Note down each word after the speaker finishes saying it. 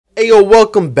Hey yo,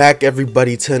 welcome back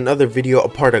everybody to another video, a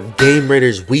part of Game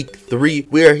Raiders Week 3.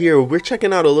 We are here, we're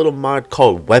checking out a little mod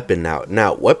called Weapon Out.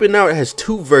 Now, Weapon Out has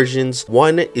two versions.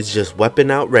 One is just Weapon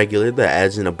Out regular that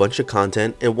adds in a bunch of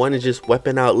content, and one is just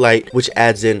Weapon Out Light, which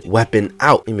adds in Weapon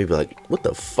Out. You may be like, what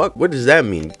the fuck? What does that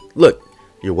mean? Look.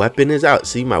 Your weapon is out.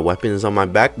 See, my weapon is on my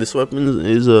back. This weapon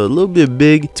is a little bit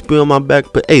big to be on my back,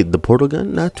 but hey, the portal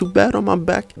gun, not too bad on my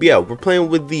back. But yeah, we're playing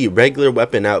with the regular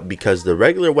weapon out because the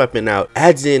regular weapon out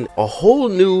adds in a whole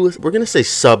new, we're gonna say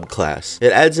subclass.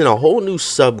 It adds in a whole new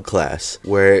subclass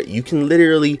where you can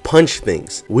literally punch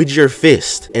things with your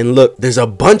fist. And look, there's a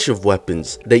bunch of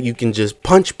weapons that you can just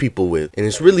punch people with, and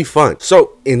it's really fun.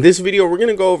 So in this video, we're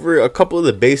gonna go over a couple of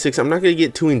the basics. I'm not gonna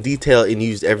get too in detail and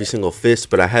use every single fist,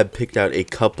 but I have picked out a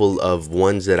couple of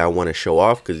ones that I want to show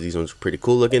off because these ones are pretty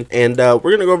cool looking, and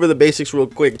we're gonna go over the basics real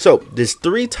quick. So there's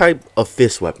three type of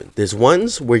fist weapon. There's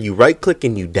ones where you right click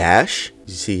and you dash.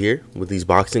 You see here with these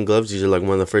boxing gloves, these are like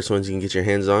one of the first ones you can get your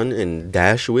hands on and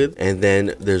dash with. And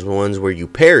then there's ones where you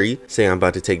parry. Say I'm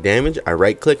about to take damage, I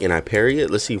right click and I parry it.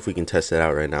 Let's see if we can test that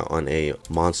out right now on a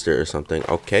monster or something.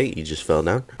 Okay, you just fell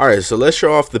down. All right, so let's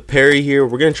show off the parry here.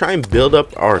 We're gonna try and build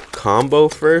up our combo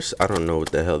first. I don't know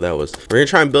what the hell that was. We're gonna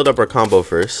try and build up our combo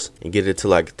first and get it to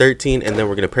like 13, and then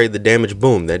we're gonna parry the damage.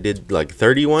 Boom, that did like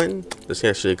 31. That's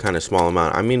actually a kind of small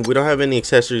amount. I mean, we don't have any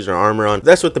accessories or armor on.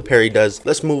 That's what the parry does.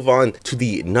 Let's move on to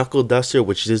the knuckle duster,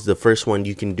 which is the first one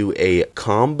you can do a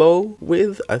combo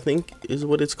with, I think is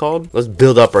what it's called. Let's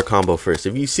build up our combo first.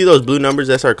 If you see those blue numbers,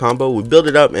 that's our combo. We build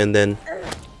it up and then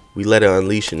we let it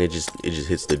unleash, and it just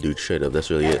hits the dude straight up. That's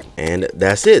really it, and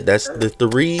that's it. That's the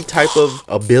three type of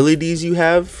abilities you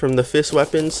have from the fist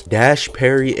weapons: dash,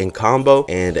 parry, and combo.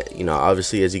 And you know,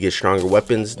 obviously as you get stronger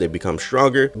weapons, they become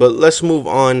stronger. But let's move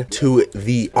on to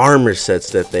the armor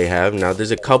sets that they have. Now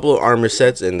there's a couple of armor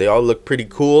sets and they all look pretty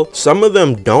cool. Some of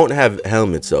them don't have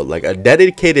helmets though, like a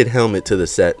dedicated helmet to the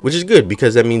set, which is good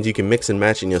because that means you can mix and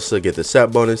match and you'll still get the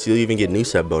set bonus. You'll even get new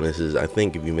set bonuses, I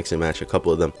think, if you mix and match a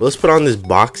couple of them. But let's put on this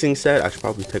boxing set. I should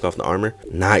probably take off the armor.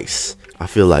 Nice. I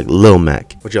feel like Lil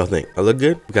Mac. What y'all think? I look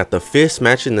good? We got the fist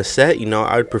matching the set. You know,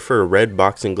 I would prefer red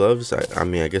boxing gloves. I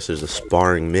mean, I guess there's a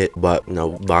sparring mitt, but you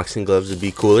know, boxing gloves would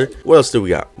be cooler. What else do we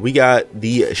got? We got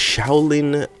the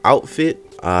Shaolin outfit.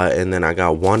 And then I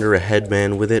got Wanderer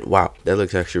headband with it. Wow, that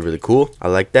looks actually really cool. I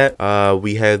like that.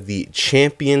 We have the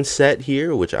champion set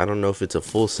here, which I don't know if it's a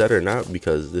full set or not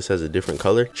because this has a different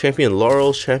color. Champion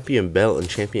laurels, champion belt, and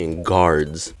champion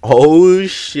guards. Oh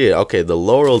shit. Okay, the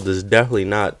laurel does definitely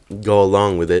not go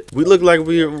along with it. We look like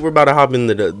we're about to hop in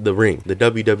the ring, the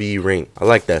WWE ring. I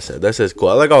like that set. That set's cool.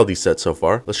 I like all these sets so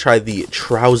far. Let's try the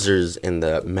trousers and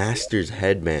the master's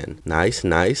headband. Nice,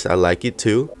 nice. I like it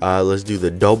too. Let's do the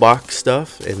Dobok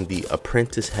stuff and the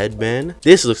apprentice headband.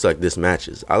 This looks like this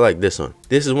matches. I like this one.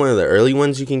 This is one of the early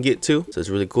ones you can get to, so it's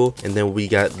really cool. And then we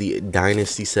got the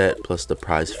dynasty set plus the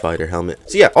prize fighter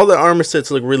helmet. So yeah, all the armor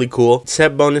sets look really cool.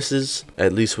 Set bonuses,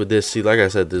 at least with this, see, like I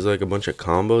said, there's like a bunch of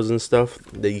combos and stuff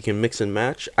that you can mix and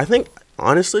match. I think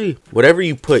honestly, whatever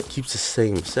you put keeps the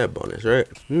same set bonus, right?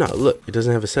 No, look, it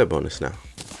doesn't have a set bonus now,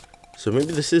 so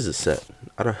maybe this is a set.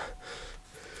 I don't.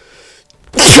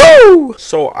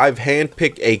 So I've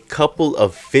handpicked a couple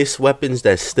of fist weapons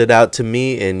that stood out to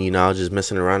me, and you know, I was just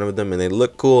messing around with them and they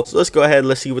look cool. So let's go ahead,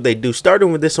 let's see what they do.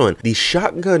 Starting with this one, the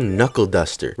shotgun knuckle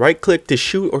duster. Right click to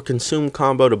shoot or consume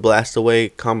combo to blast away.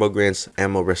 Combo grants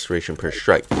ammo restoration per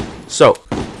strike. So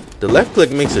the left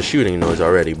click makes a shooting noise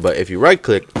already, but if you right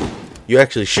click, you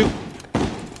actually shoot,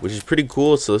 which is pretty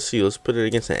cool. So let's see, let's put it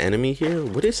against an enemy here.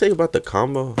 What did it say about the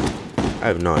combo? I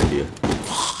have no idea.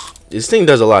 This thing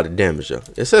does a lot of damage though.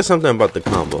 It says something about the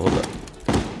combo. Hold up.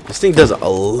 This thing does a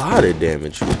lot of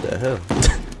damage. What the hell?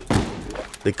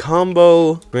 The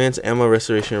combo grants ammo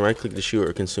restoration. Right click to shoot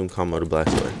or consume combo to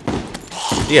blast away.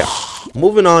 Yeah.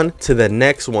 Moving on to the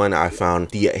next one, I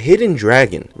found the hidden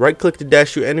dragon. Right click to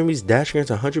dash shoot enemies. Dash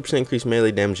grants 100% increased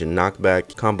melee damage and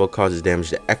knockback. Combo causes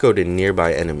damage to echo to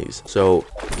nearby enemies. So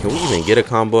can we even get a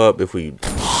combo up if we...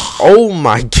 Oh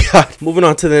my god. Moving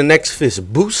on to the next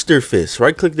fist, booster fist.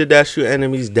 Right click to dash shoot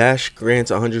enemies. Dash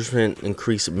grants 100%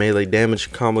 increased melee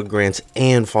damage. Combo grants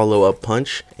and follow up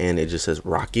punch. And it just says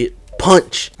rocket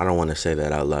punch. I don't want to say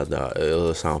that out loud though.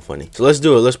 It'll sound funny. So let's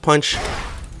do it. Let's punch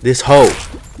this hoe.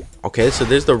 Okay, so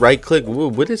there's the right click. Ooh,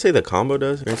 what did it say the combo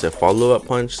does? It's a follow up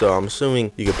punch. So I'm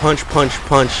assuming you can punch, punch,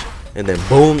 punch, and then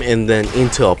boom, and then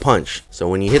into a punch. So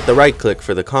when you hit the right click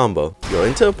for the combo, go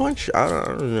into a punch. I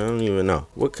don't even know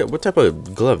what type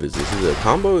of glove is this. Is it a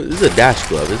combo? This is a dash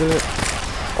glove, isn't it?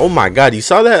 Oh my god, you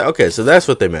saw that? Okay, so that's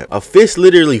what they meant. A fist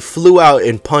literally flew out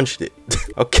and punched it.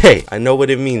 Okay, I know what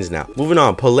it means now. Moving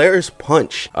on, Polaris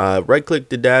Punch. Right click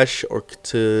to dash or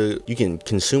to, you can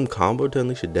consume combo to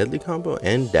unleash a deadly combo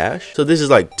and dash. So this is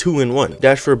like 2-in-1.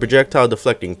 Dash for a projectile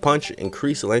deflecting punch,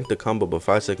 increase length of combo by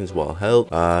 5 seconds while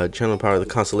held. Channel power of the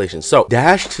constellation. So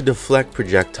dash to deflect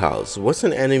projectiles. What's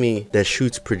an enemy that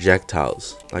shoots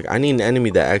projectiles? Like, I need an enemy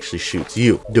that actually shoots.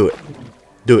 You, do it.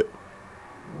 Do it.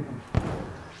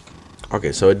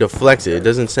 Okay, so it deflects it. It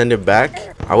doesn't send it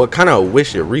back. I would kind of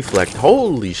wish it reflect.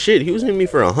 Holy shit, he was hitting me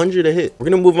for 100 a hit. We're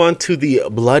gonna move on to the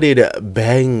blooded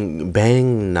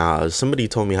bang nas. Somebody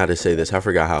told me how to say this. I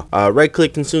forgot how. Right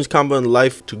click consumes combo and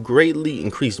life to greatly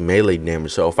increase melee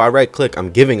damage. So if I right click, I'm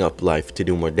giving up life to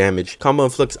do more damage. Combo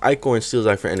inflicts ichor and steals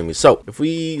life for enemies. So if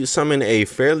we summon a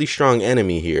fairly strong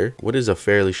enemy here, what is a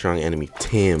fairly strong enemy?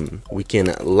 Tim. We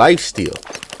can life steal.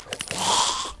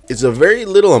 It's a very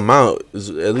little amount.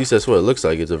 At least that's what it looks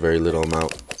like. It's a very little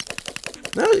amount.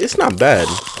 No, it's not bad.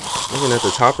 Looking at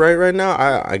the top right now,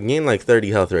 I gained like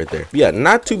 30 health right there. But yeah,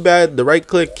 not too bad. The right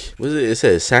click, what is it? It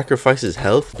says sacrifices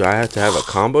health. Do I have to have a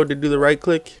combo to do the right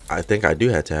click? I think I do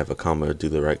have to have a combo to do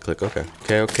the right click.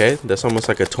 Okay. That's almost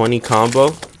like a 20 combo.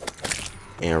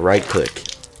 And right click.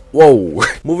 Whoa.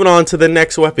 Moving on to the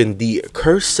next weapon, the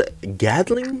Curse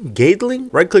Gadling.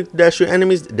 Right click to dash your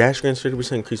enemies. Dash grants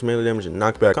 50% increased melee damage and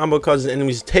knockback. Combo causes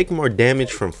enemies to take more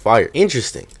damage from fire.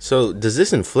 Interesting. So does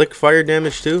this inflict fire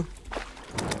damage too?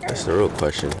 That's the real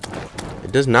question.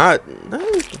 It does not.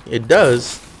 It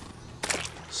does.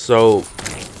 So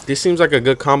this seems like a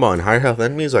good combo on higher health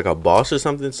enemies, like a boss or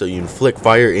something. So you inflict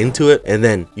fire into it, and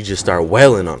then you just start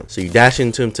wailing on them. So you dash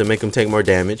into them to make them take more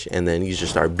damage, and then you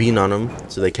just start beating on them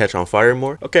so they catch on fire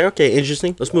more. Okay,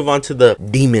 interesting. Let's move on to the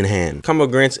Demon Hand. Combo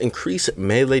grants increase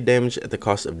melee damage at the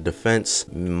cost of defense.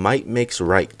 Might makes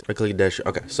right. Right click dash.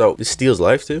 Okay, so this steals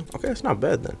life too. Okay, it's not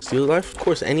bad then. Steals life. Of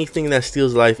course, anything that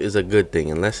steals life is a good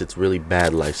thing, unless it's really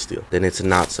bad life steal. Then it's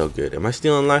not so good. Am I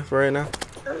stealing life right now?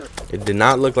 It did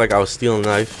not look like I was stealing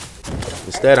life.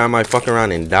 Instead, I might fuck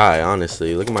around and die,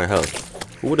 honestly. Look at my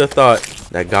health. Who would have thought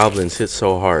that goblins hit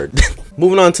so hard?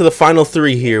 Moving on to the final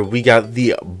three here. We got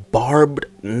the Barbed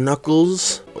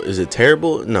Knuckles. Is it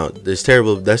terrible? No, there's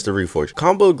terrible. That's the Reforged.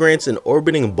 Combo grants an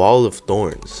orbiting ball of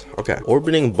thorns. Okay,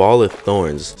 orbiting ball of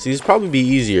thorns. See, it's probably be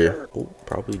easier. Oh,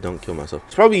 probably don't kill myself.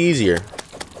 It's probably easier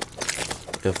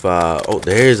if, oh,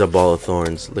 there's a ball of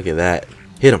thorns. Look at that.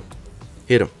 Hit him.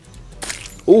 Hit him.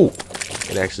 Ooh,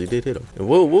 it actually did hit him. And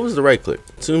what was the right click?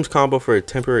 Consumes combo for a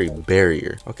temporary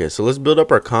barrier. Okay, so let's build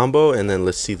up our combo and then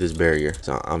let's see this barrier.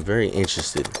 So I'm very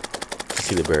interested to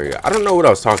see the barrier. I don't know what I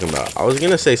was talking about. I was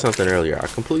gonna say something earlier. I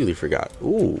completely forgot.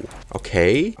 Ooh,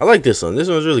 okay. I like this one. This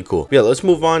one's really cool. But yeah, let's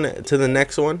move on to the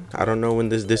next one. I don't know when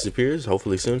this disappears.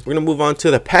 Hopefully soon. We're gonna move on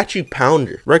to the Patchy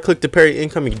Pounder. Right click to parry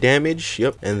incoming damage.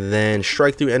 Yep. And then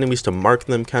strike through enemies to mark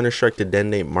them. Counter strike to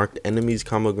detonate marked enemies.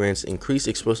 Combo grants increased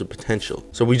explosive potential.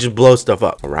 So we just blow stuff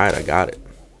up. All right, I got it.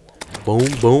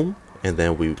 Boom, boom. And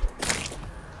then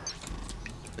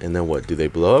what? Do they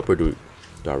blow up or do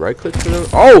I right click to them?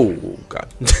 Oh god.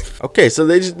 Okay, so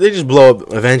they just blow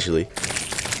up eventually.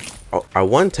 Oh, I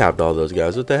one-tapped all those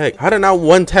guys. What the heck? How did I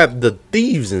one-tap the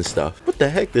thieves and stuff? What the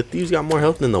heck? The thieves got more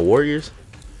health than the warriors?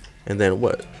 And then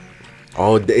what?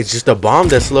 Oh, it's just a bomb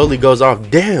that slowly goes off.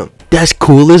 Damn, that's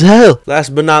cool as hell.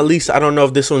 Last but not least, I don't know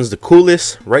if this one's the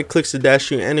coolest. Right clicks to dash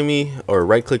shoot enemy, or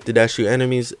right click to dash shoot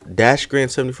enemies. Dash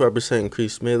grants 75%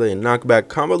 increased melee and knockback.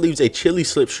 Combo leaves a chilly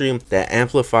slipstream that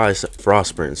amplifies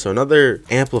frostburn. So another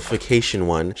amplification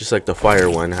one, just like the fire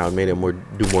one, how it made it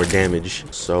do more damage.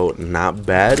 So not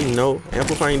bad, you know.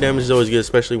 Amplifying damage is always good,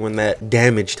 especially when that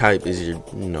damage type is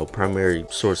your, primary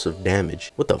source of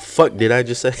damage. What the fuck did I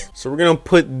just say? So we're gonna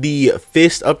put the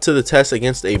fist up to the test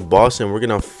against a boss, and we're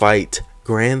gonna fight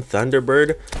Grand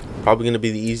Thunderbird. Probably gonna be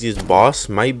the easiest boss,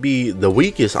 might be the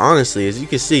weakest, honestly. As you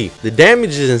can see, the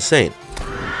damage is insane.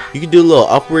 You can do a little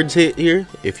upwards hit here.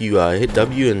 If you hit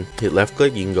W and hit left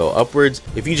click, you can go upwards.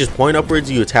 If you just point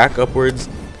upwards, you attack upwards,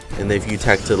 and then if you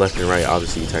attack to left and right,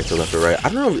 obviously you attack to left or right. I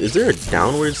don't know, is there a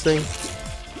downwards thing?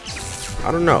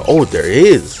 I don't know. Oh, there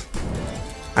is.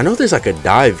 I know there's like a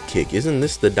dive kick. Isn't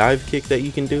this the dive kick that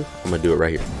you can do? I'm gonna do it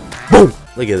right here. Boom!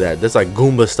 Look at that. That's like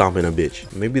Goomba stomping a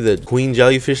bitch. Maybe the queen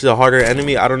jellyfish is a harder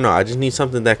enemy. I don't know. I just need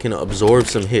something that can absorb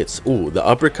some hits. Ooh, the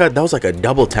uppercut. That was like a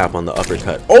double tap on the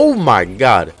uppercut. Oh my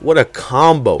god. What a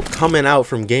combo coming out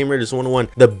from Game Raiders 101.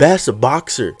 The best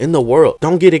boxer in the world.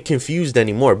 Don't get it confused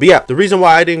anymore. But yeah, the reason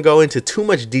why I didn't go into too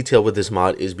much detail with this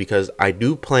mod is because I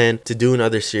do plan to do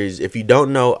another series. If you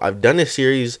don't know, I've done a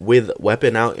series with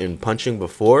Weapon Out and Punching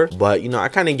before. But, I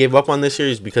kind of gave up on this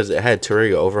series because it had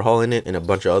Terraria Overhaul in it and a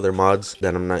bunch of other mods.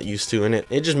 that I'm not used to in it.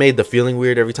 It just made the feeling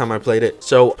weird every time I played it.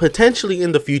 So potentially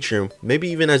in the future, maybe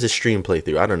even as a stream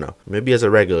playthrough, I don't know, maybe as a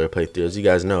regular playthrough. As you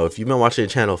guys know, if you've been watching the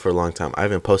channel for a long time, I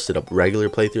haven't posted a regular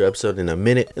playthrough episode in a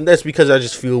minute, and that's because I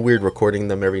just feel weird recording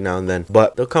them every now and then,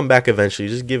 but they'll come back eventually.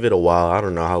 Just give it a while. I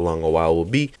don't know how long a while will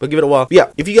be, but give it a while. But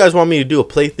yeah, if you guys want me to do a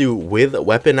playthrough with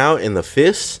Weapon Out and the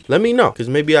fists, let me know, because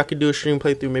maybe I could do a stream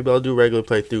playthrough, maybe I'll do a regular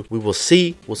playthrough. We will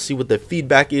see. We'll see what the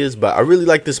feedback is, but I really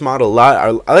like this mod a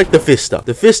lot. I like the fist stuff.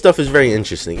 The fist stuff is very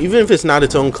interesting. Even if it's not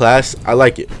its own class, I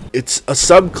like it. It's a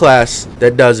subclass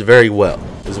that does very well,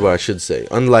 is what I should say.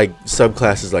 Unlike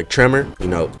subclasses like Tremor, you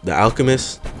know, the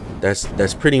Alchemist,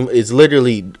 that's pretty, it's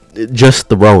literally just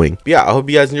throwing. But yeah, I hope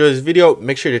you guys enjoyed this video.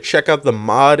 Make sure to check out the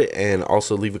mod and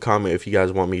also leave a comment if you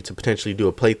guys want me to potentially do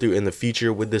a playthrough in the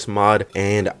future with this mod.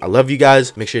 And I love you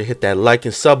guys. Make sure to hit that like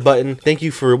and sub button. Thank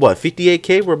you for what,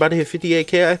 58k? We're about to hit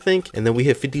 58k, I think, and then we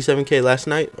hit 57k last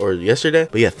night or yesterday.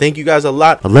 But yeah, thank you guys a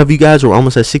lot. I love you guys. We're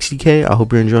almost at 60k. I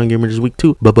hope you're enjoying Gamer this week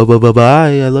too. Bye.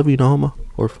 I love you, no homo.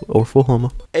 Or full homo.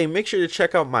 Hey, make sure to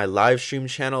check out my live stream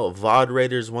channel, VOD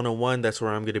Raiders 101. That's where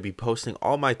I'm going to be posting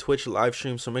all my Twitch live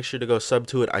streams, so make sure to go sub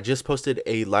to it. I just posted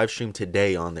a live stream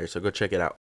today on there, so go check it out.